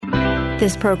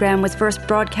This program was first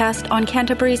broadcast on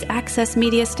Canterbury's access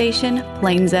media station,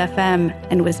 Plains FM,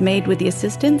 and was made with the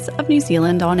assistance of New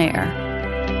Zealand On Air.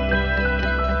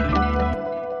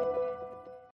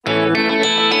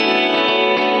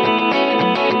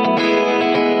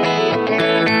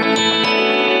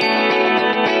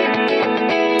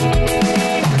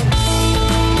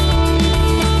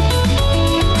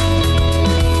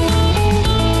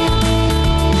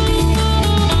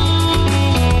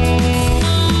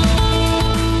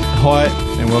 Hi,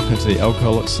 and welcome to the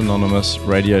Alcoholics Anonymous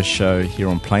radio show here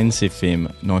on Plains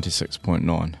FM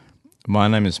 96.9. My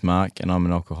name is Mark and I'm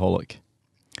an alcoholic.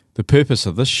 The purpose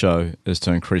of this show is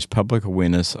to increase public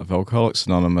awareness of Alcoholics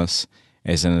Anonymous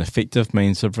as an effective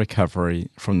means of recovery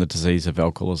from the disease of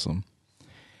alcoholism.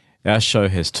 Our show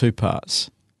has two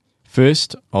parts.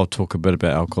 First, I'll talk a bit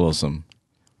about alcoholism,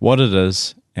 what it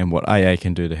is and what AA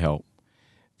can do to help.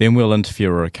 Then we'll interview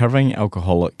a recovering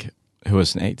alcoholic who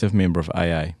is an active member of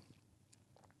AA.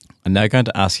 I'm now going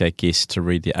to ask our guests to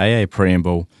read the AA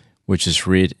preamble, which is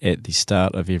read at the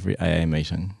start of every AA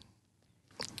meeting.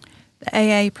 The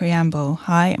AA preamble.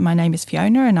 Hi, my name is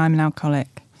Fiona and I'm an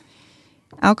alcoholic.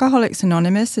 Alcoholics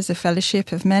Anonymous is a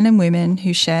fellowship of men and women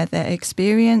who share their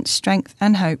experience, strength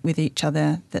and hope with each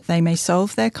other that they may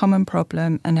solve their common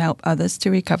problem and help others to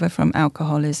recover from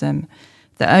alcoholism.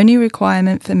 The only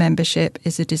requirement for membership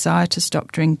is a desire to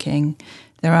stop drinking.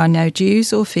 There are no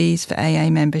dues or fees for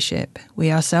AA membership. We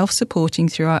are self-supporting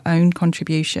through our own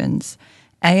contributions.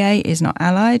 AA is not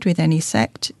allied with any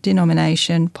sect,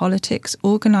 denomination, politics,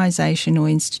 organisation or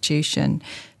institution,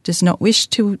 does not wish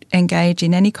to engage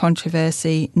in any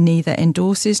controversy, neither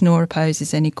endorses nor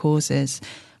opposes any causes.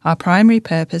 Our primary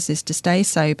purpose is to stay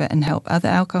sober and help other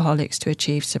alcoholics to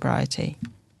achieve sobriety.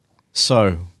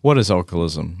 So, what is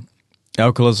alcoholism?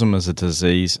 Alcoholism is a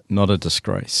disease, not a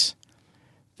disgrace.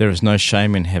 There is no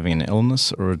shame in having an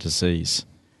illness or a disease.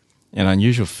 An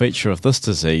unusual feature of this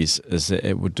disease is that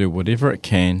it will do whatever it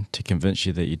can to convince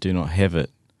you that you do not have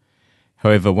it.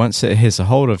 However, once it has a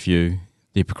hold of you,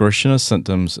 the progression of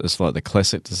symptoms is like the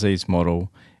classic disease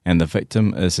model, and the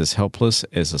victim is as helpless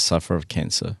as a sufferer of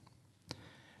cancer.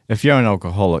 If you're an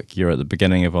alcoholic, you're at the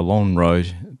beginning of a long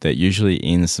road that usually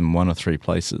ends in one of three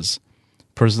places: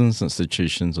 prisons,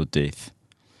 institutions, or death.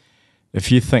 If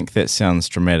you think that sounds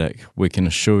dramatic, we can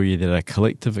assure you that our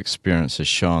collective experience has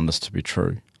shown this to be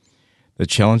true. The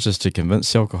challenge is to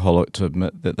convince the alcoholic to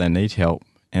admit that they need help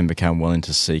and become willing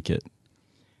to seek it.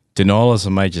 Denial is a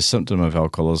major symptom of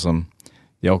alcoholism.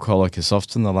 The alcoholic is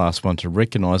often the last one to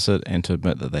recognise it and to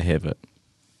admit that they have it.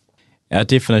 Our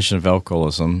definition of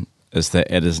alcoholism is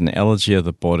that it is an allergy of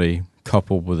the body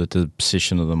coupled with a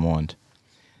obsession of the mind.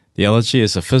 The allergy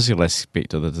is a physical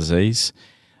aspect of the disease.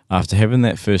 After having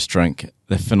that first drink,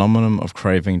 the phenomenon of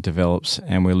craving develops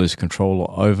and we lose control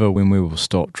over when we will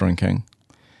stop drinking.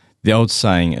 The old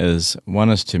saying is, 1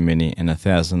 is too many and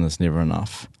 1,000 is never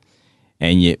enough.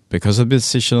 And yet, because of the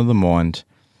obsession of the mind,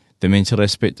 the mental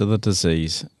aspect of the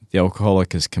disease, the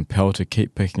alcoholic is compelled to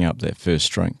keep picking up that first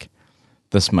drink.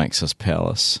 This makes us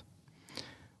powerless.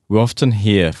 We often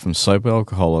hear from sober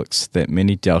alcoholics that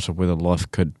many doubted whether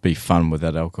life could be fun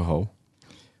without alcohol.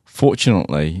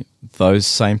 Fortunately, those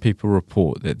same people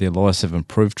report that their lives have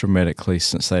improved dramatically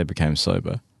since they became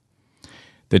sober.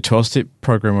 The 12-step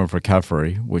program of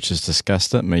recovery, which is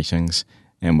discussed at meetings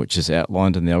and which is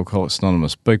outlined in the Alcoholics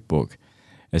Anonymous Big Book,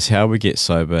 is how we get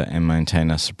sober and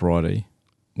maintain our sobriety,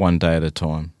 one day at a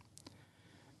time.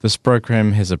 This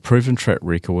program has a proven track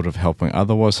record of helping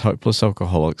otherwise hopeless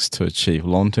alcoholics to achieve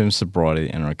long-term sobriety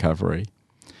and recovery.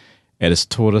 It has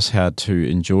taught us how to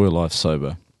enjoy life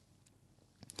sober.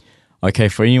 Okay,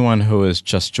 for anyone who has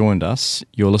just joined us,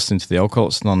 you're listening to the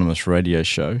Alcoholics Anonymous radio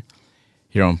show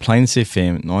here on Plains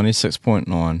FM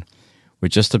 96.9. We're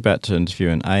just about to interview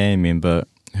an AA member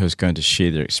who's going to share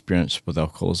their experience with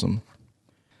alcoholism.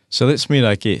 So let's meet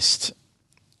our guest.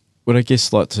 Would our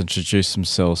guests like to introduce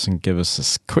themselves and give us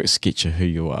a quick sketch of who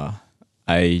you are?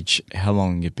 Age, how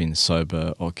long you've been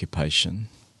sober, occupation?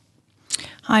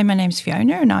 Hi, my name's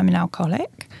Fiona and I'm an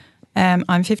alcoholic.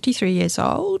 I'm 53 years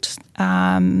old.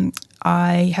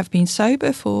 I have been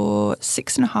sober for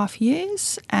 6.5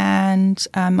 years and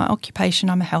my occupation,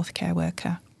 I'm a healthcare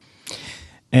worker.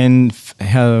 And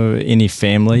how, any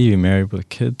family, you married with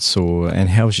kids, and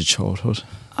how was your childhood?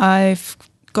 I've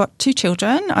got 2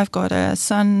 children. I've got a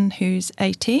son who's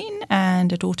 18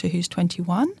 and a daughter who's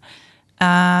 21.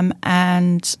 I'm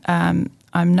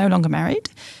no longer married.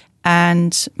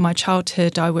 And my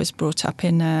childhood, I was brought up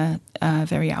in a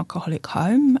very alcoholic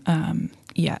home.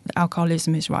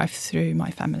 Alcoholism is rife through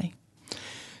my family.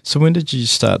 So when did you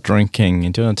start drinking,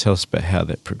 and do you want to tell us about how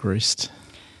that progressed?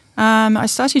 I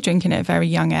started drinking at a very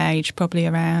young age, probably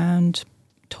around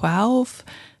 12.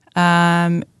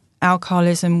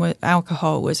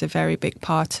 Alcohol was a very big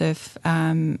part of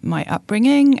my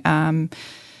upbringing.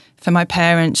 For my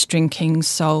parents, drinking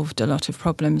solved a lot of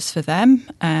problems for them,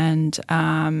 and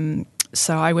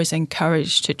so I was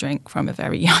encouraged to drink from a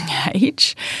very young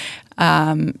age.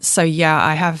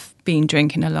 I have been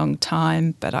drinking a long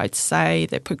time, but I'd say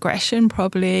the progression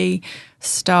probably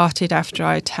started after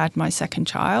I'd had my second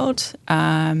child.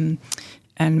 I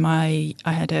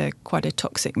had quite a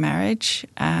toxic marriage,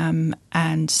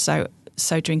 and so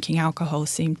drinking alcohol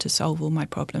seemed to solve all my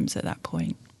problems at that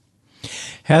point.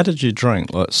 How did you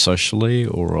drink? Like socially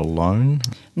or alone?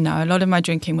 No, a lot of my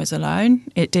drinking was alone.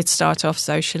 It did start off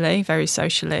socially, very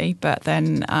socially, but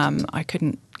then I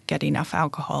couldn't get enough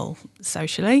alcohol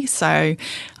socially, so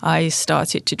I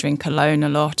started to drink alone a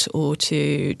lot, or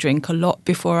to drink a lot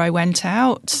before I went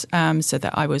out, so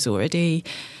that I was already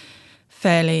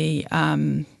fairly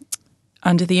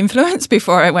under the influence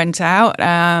before I went out.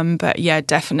 But yeah,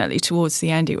 definitely towards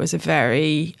the end, it was a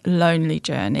very lonely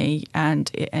journey,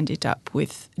 and it ended up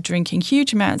with drinking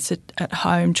huge amounts at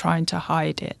home, trying to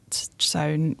hide it.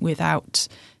 So without,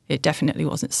 it definitely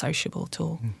wasn't sociable at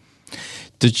all.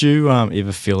 Did you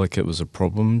ever feel like it was a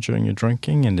problem during your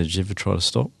drinking, and did you ever try to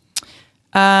stop?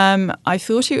 I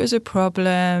thought it was a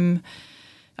problem.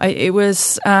 It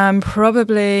was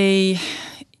probably,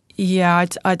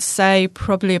 I'd say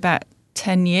probably about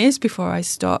 10 years before I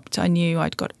stopped. I knew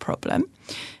I'd got a problem.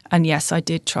 And yes, I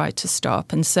did try to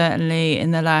stop. And certainly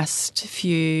in the last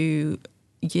few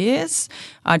years,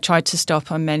 I tried to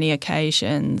stop on many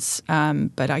occasions,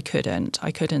 but I couldn't.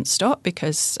 I couldn't stop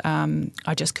because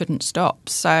I just couldn't stop.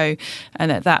 So,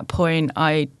 and at that point,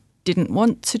 I didn't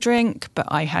want to drink, but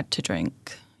I had to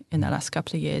drink in the last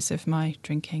couple of years of my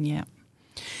drinking, yeah.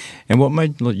 And what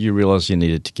made you realise you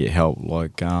needed to get help?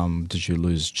 Like, did you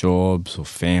lose jobs or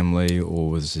family, or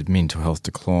was it mental health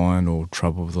decline or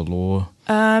trouble with the law?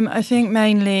 I think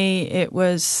mainly it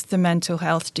was the mental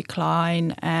health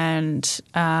decline, and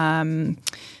I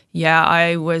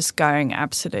was going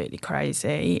absolutely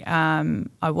crazy.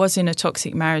 I was in a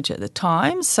toxic marriage at the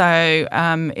time, so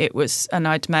it was, and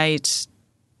I'd made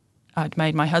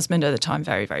my husband at the time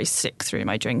very, very sick through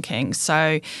my drinking.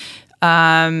 So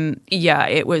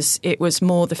it was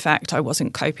more the fact I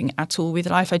wasn't coping at all with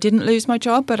life. I didn't lose my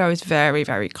job, but I was very,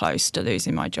 very close to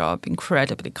losing my job,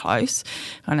 incredibly close,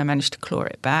 and I managed to claw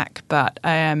it back. But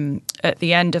at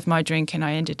the end of my drinking,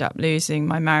 I ended up losing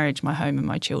my marriage, my home, and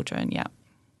my children, yeah.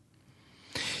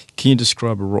 Can you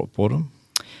describe a rock bottom?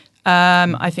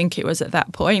 I think it was at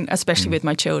that point, especially with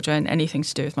my children, anything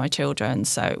to do with my children.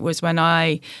 So it was when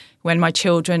my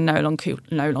children no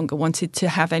longer wanted to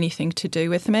have anything to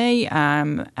do with me,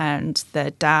 and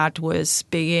their dad was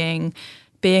being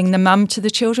the mum to the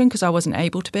children because I wasn't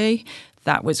able to be.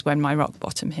 That was when my rock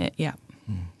bottom hit, yeah.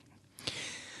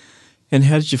 And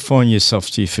how did you find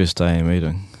yourself to your first AA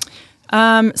meeting?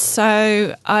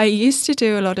 So I used to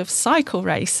do a lot of cycle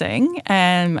racing,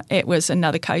 and it was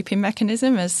another coping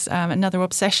mechanism, as another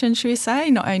obsession, should we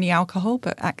say, not only alcohol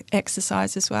but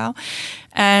exercise as well.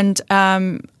 And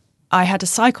I had a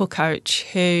cycle coach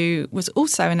who was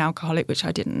also an alcoholic, which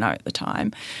I didn't know at the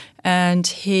time, and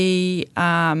he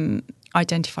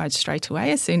identified straight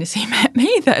away as soon as he met me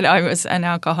that I was an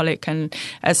alcoholic, and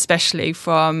especially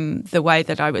from the way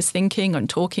that I was thinking and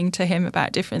talking to him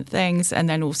about different things, and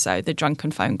then also the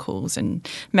drunken phone calls and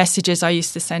messages I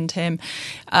used to send him.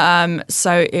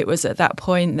 So it was at that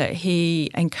point that he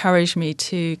encouraged me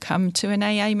to come to an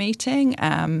AA meeting.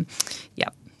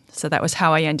 So that was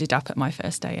how I ended up at my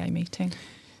first AA meeting.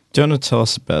 Do you want to tell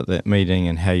us about that meeting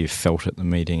and how you felt at the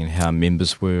meeting and how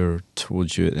members were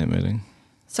towards you at that meeting?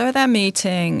 So at that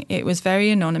meeting, it was very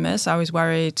anonymous. I was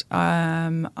worried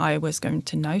I was going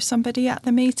to know somebody at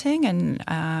the meeting,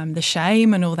 and the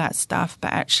shame and all that stuff.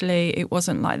 But actually, it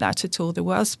wasn't like that at all. There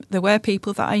were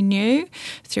people that I knew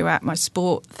throughout my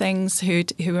sport things who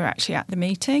were actually at the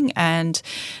meeting, and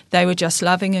they were just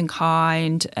loving and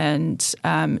kind, and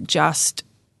just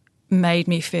made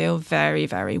me feel very,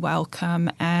 very welcome.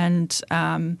 And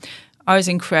I was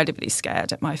incredibly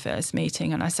scared at my first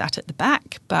meeting, and I sat at the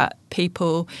back, but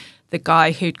the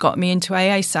guy who'd got me into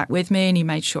AA sat with me, and he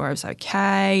made sure I was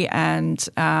okay. And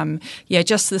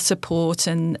just the support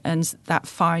and that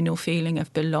final feeling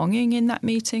of belonging in that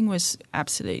meeting was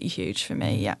absolutely huge for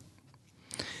me, yeah.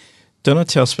 Do you want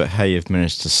to tell us about how you've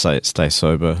managed to stay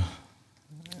sober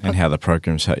and how the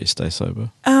program's helped you stay sober?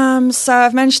 So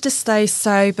I've managed to stay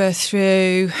sober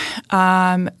through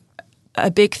a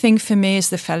big thing for me is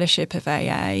the fellowship of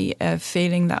AA, of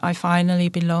feeling that I finally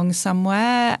belong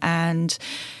somewhere. And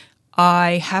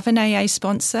I have an AA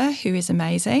sponsor who is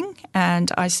amazing,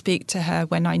 and I speak to her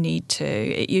when I need to.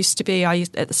 It used to be,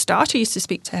 at the start, I used to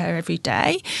speak to her every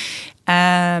day.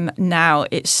 Now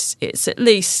it's at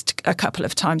least a couple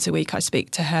of times a week I speak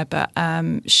to her, but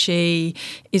she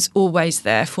is always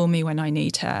there for me when I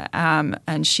need her.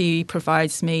 And she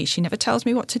never tells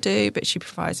me what to do, but she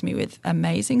provides me with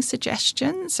amazing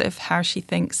suggestions of how she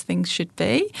thinks things should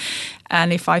be.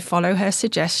 And if I follow her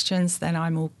suggestions, then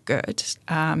I'm all good.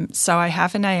 So I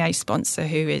have an AA sponsor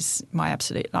who is my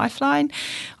absolute lifeline.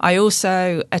 I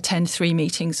also attend 3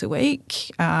 meetings a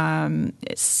week.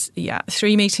 It's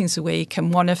 3 meetings a week,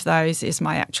 and one of those is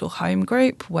my actual home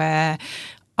group where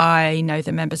I know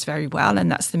the members very well, and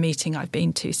that's the meeting I've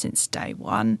been to since day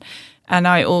one. And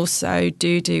I also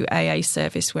do AA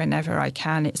service whenever I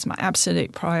can. It's my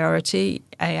absolute priority.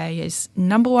 AA is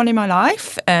number one in my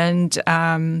life, and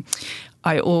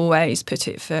I always put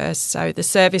it first. So the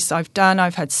service I've done,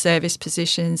 I've had service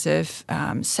positions of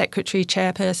secretary,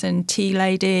 chairperson, tea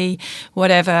lady,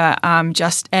 whatever,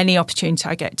 just any opportunity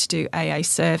I get to do AA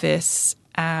service,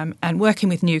 and working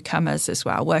with newcomers as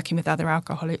well, working with other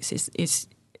alcoholics is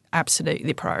absolutely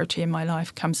the priority in my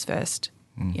life, comes first.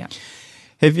 Yeah.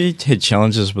 Have you had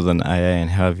challenges within AA,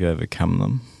 and how have you overcome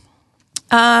them?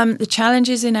 The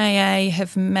challenges in AA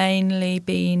have mainly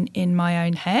been in my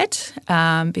own head.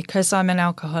 Because I'm an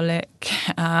alcoholic,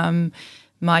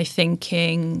 my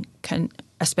thinking can,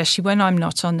 especially when I'm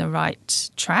not on the right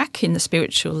track in the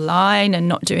spiritual line and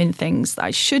not doing things that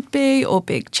I should be, or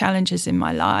big challenges in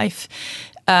my life,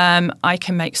 I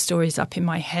can make stories up in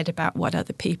my head about what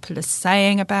other people are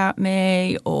saying about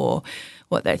me or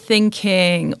what they're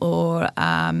thinking, or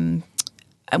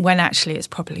when actually it's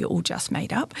probably all just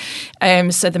made up.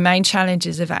 So the main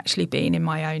challenges have actually been in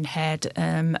my own head,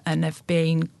 and have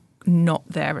been not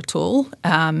there at all,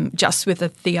 just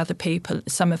with the other people,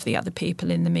 some of the other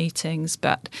people in the meetings.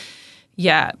 But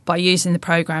yeah, by using the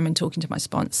program and talking to my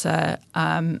sponsor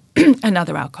and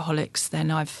other alcoholics,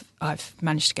 then I've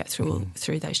managed to get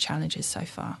through those challenges so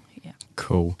far. Yeah.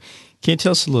 Cool. Can you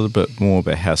tell us a little bit more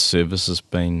about how service has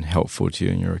been helpful to you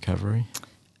in your recovery?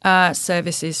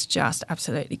 Service is just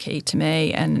absolutely key to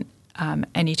me, and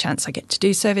any chance I get to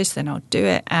do service, then I'll do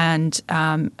it. And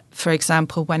for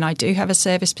example, when I do have a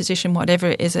service position, whatever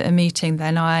it is at a meeting,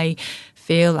 then I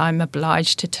feel I'm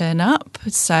obliged to turn up.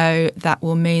 So that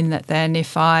will mean that then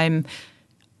if I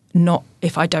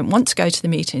don't want to go to the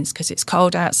meetings because it's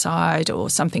cold outside or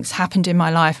something's happened in my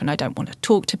life and I don't want to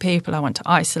talk to people, I want to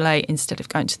isolate instead of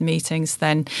going to the meetings,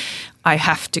 then I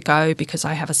have to go because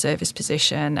I have a service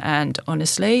position. And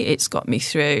honestly, it's got me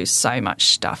through so much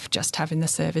stuff just having the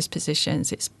service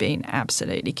positions. It's been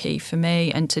absolutely key for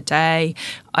me. And today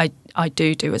I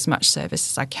do as much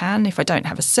service as I can. If I don't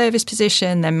have a service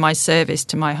position, then my service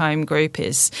to my home group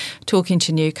is talking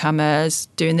to newcomers,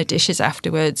 doing the dishes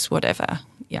afterwards, whatever.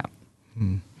 Yeah.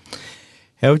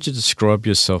 How would you describe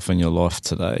yourself in your life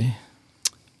today?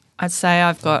 I'd say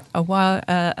I've got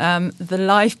the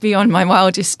life beyond my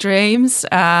wildest dreams.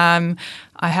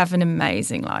 I have an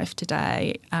amazing life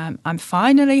today. I'm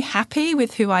finally happy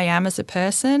with who I am as a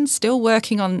person, still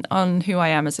working on who I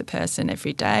am as a person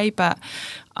every day, but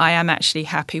I am actually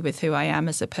happy with who I am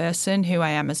as a person, who I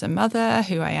am as a mother,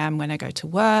 who I am when I go to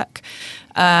work.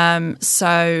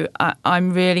 So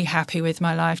I'm really happy with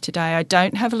my life today. I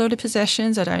don't have a lot of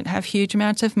possessions. I don't have huge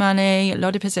amount of money, a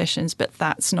lot of possessions, but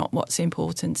that's not what's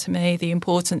important to me. The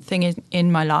important thing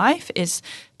in my life is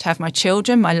to have my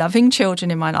children, my loving children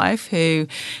in my life who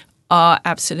are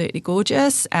absolutely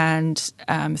gorgeous. And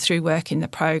through work in the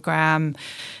program,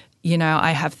 you know,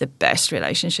 I have the best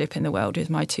relationship in the world with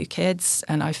my 2 kids,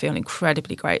 and I feel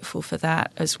incredibly grateful for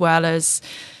that, as well as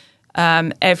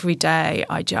every day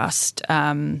I just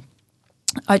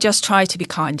try to be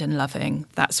kind and loving.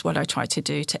 That's what I try to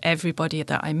do to everybody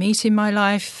that I meet in my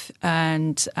life.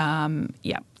 And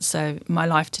so my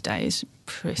life today is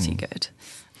pretty good.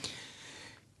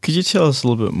 Could you tell us a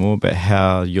little bit more about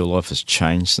how your life has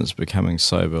changed since becoming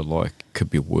sober? Like,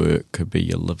 could be work, could be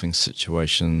your living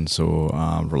situations or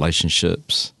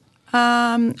relationships?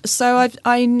 So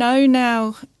I know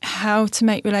now how to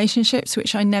make relationships,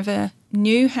 which I never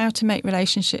knew how to make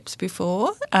relationships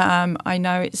before. I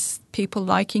know it's people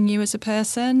liking you as a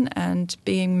person, and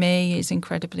being me is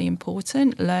incredibly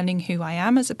important. Learning who I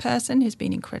am as a person has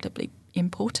been incredibly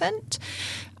important.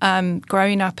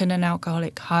 Growing up in an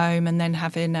alcoholic home and then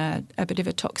having a bit of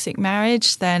a toxic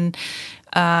marriage, then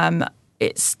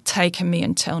it's taken me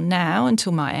until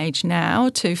my age now,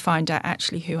 to find out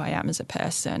actually who I am as a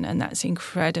person, and that's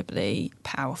incredibly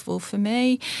powerful for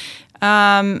me.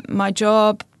 My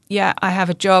job, I have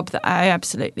a job that I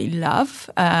absolutely love,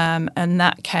 and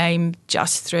that came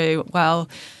just through, well,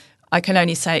 I can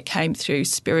only say it came through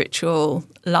spiritual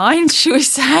lines, should we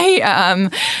say. I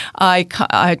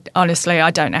honestly,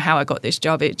 I don't know how I got this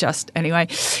job. It just, anyway.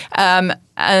 And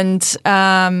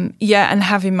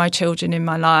having my children in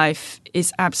my life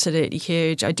is absolutely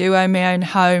huge. I do own my own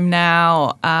home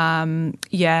now.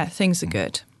 Things are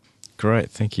good. Great,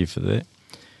 thank you for that.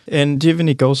 And do you have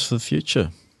any goals for the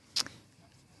future?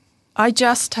 I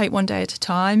just take one day at a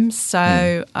time.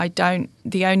 So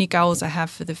the only goals I have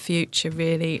for the future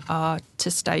really are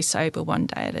to stay sober one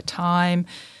day at a time,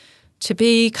 to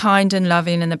be kind and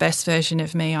loving and the best version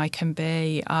of me I can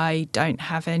be. I don't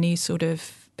have any sort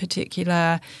of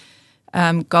particular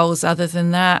goals other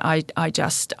than that.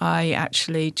 I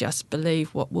actually just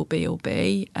believe what will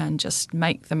be and just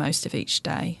make the most of each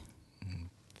day.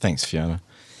 Thanks, Fiona.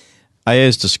 AA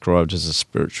is described as a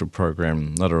spiritual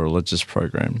program, not a religious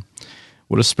program.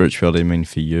 What does spirituality mean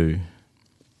for you?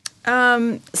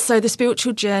 So the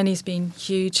spiritual journey has been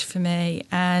huge for me,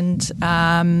 and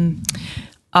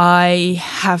I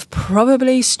have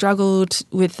probably struggled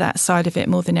with that side of it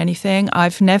more than anything.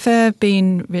 I've never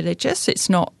been religious. It's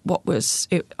not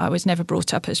I was never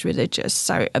brought up as religious.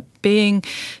 So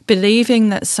believing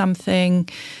that something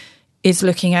is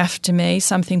looking after me,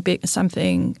 something big,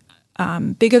 something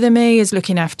bigger than me is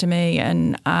looking after me,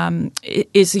 and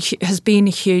has been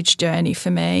a huge journey for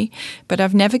me. But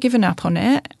I've never given up on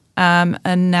it,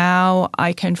 and now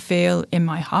I can feel in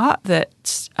my heart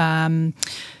that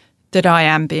I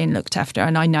am being looked after,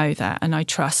 and I know that, and I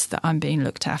trust that I'm being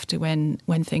looked after when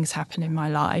things happen in my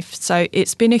life. So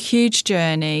it's been a huge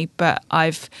journey, but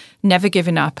I've never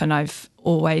given up, and I've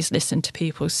always listened to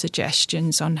people's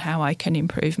suggestions on how I can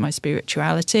improve my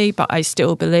spirituality. But I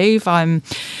still believe I've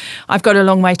got a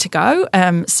long way to go.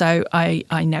 So I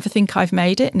never think I've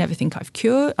made it, never think I'm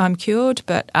cured,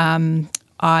 but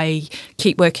I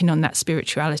keep working on that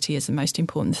spirituality as the most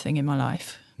important thing in my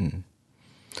life. Mm.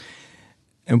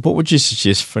 And what would you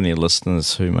suggest for any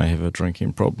listeners who may have a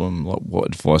drinking problem? Like, what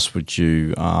advice would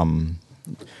you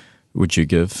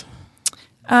give?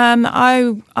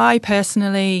 I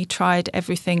personally tried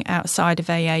everything outside of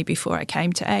AA before I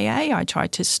came to AA. I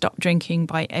tried to stop drinking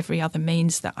by every other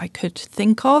means that I could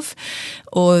think of,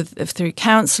 or through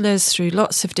counsellors, through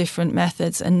lots of different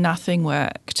methods, and nothing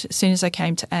worked. As soon as I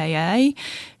came to AA,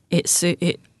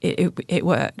 it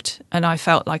worked, and I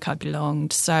felt like I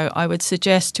belonged. So I would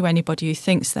suggest to anybody who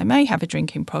thinks they may have a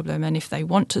drinking problem, and if they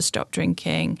want to stop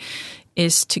drinking,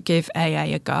 is to give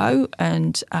AA a go.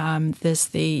 And there's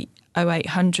the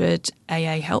 0800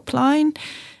 AA helpline,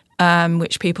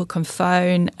 which people can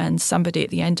phone, and somebody at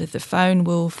the end of the phone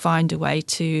will find a way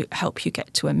to help you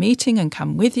get to a meeting and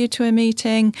come with you to a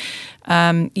meeting.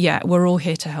 We're all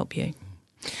here to help you.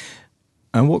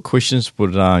 And what questions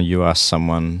would you ask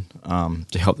someone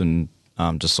to help them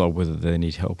decide whether they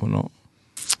need help or not?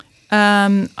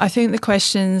 I think the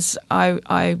questions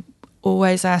I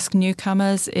always ask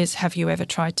newcomers is, have you ever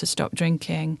tried to stop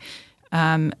drinking?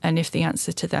 And if the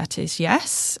answer to that is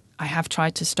yes, I have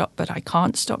tried to stop, but I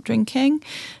can't stop drinking,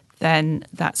 then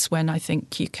that's when I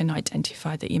think you can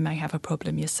identify that you may have a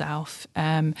problem yourself.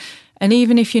 And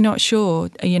even if you're not sure,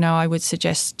 I would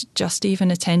suggest just even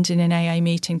attending an AA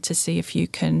meeting to see if you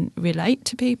can relate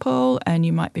to people, and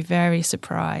you might be very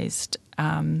surprised.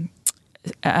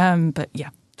 But yeah,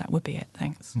 that would be it.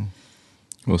 Thanks.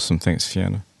 Awesome. Thanks,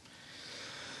 Fiona.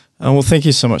 Well, thank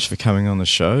you so much for coming on the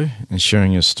show and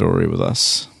sharing your story with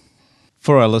us.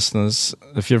 For our listeners,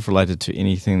 if you've related to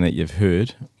anything that you've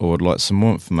heard or would like some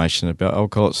more information about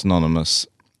Alcoholics Anonymous,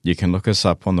 you can look us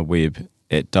up on the web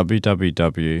at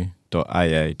www.aa.org.nz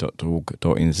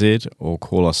or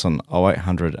call us on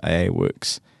 0800 AA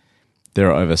Works.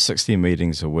 There are over 60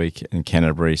 meetings a week in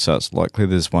Canterbury, so it's likely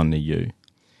there's one near you.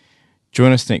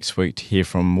 Join us next week to hear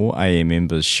from more AA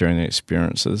members sharing their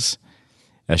experiences.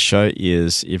 Our show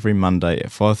airs every Monday at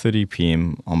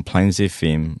 5:30pm on Plains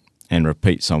FM and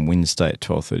repeats on Wednesday at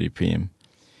 12:30pm.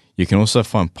 You can also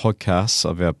find podcasts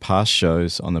of our past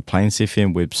shows on the Plains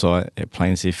FM website at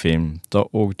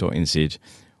plainsfm.org.nz,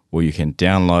 or you can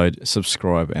download,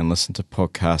 subscribe and listen to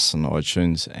podcasts on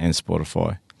iTunes and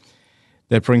Spotify.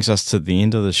 That brings us to the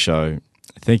end of the show.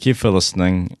 Thank you for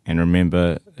listening, and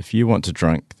remember, if you want to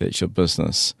drink, that's your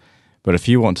business. But if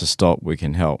you want to stop, we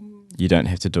can help. You don't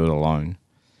have to do it alone.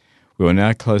 We will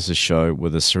now close the show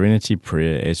with a serenity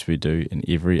prayer as we do in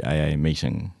every AA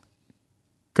meeting.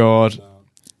 God,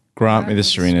 grant me the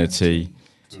serenity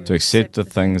to accept the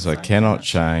things I cannot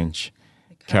change,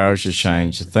 courage to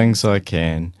change the things I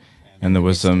can, and the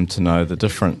wisdom to know the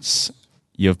difference.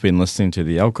 You've been listening to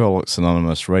the Alcoholics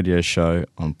Anonymous radio show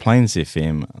on Plains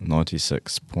FM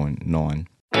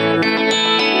 96.9.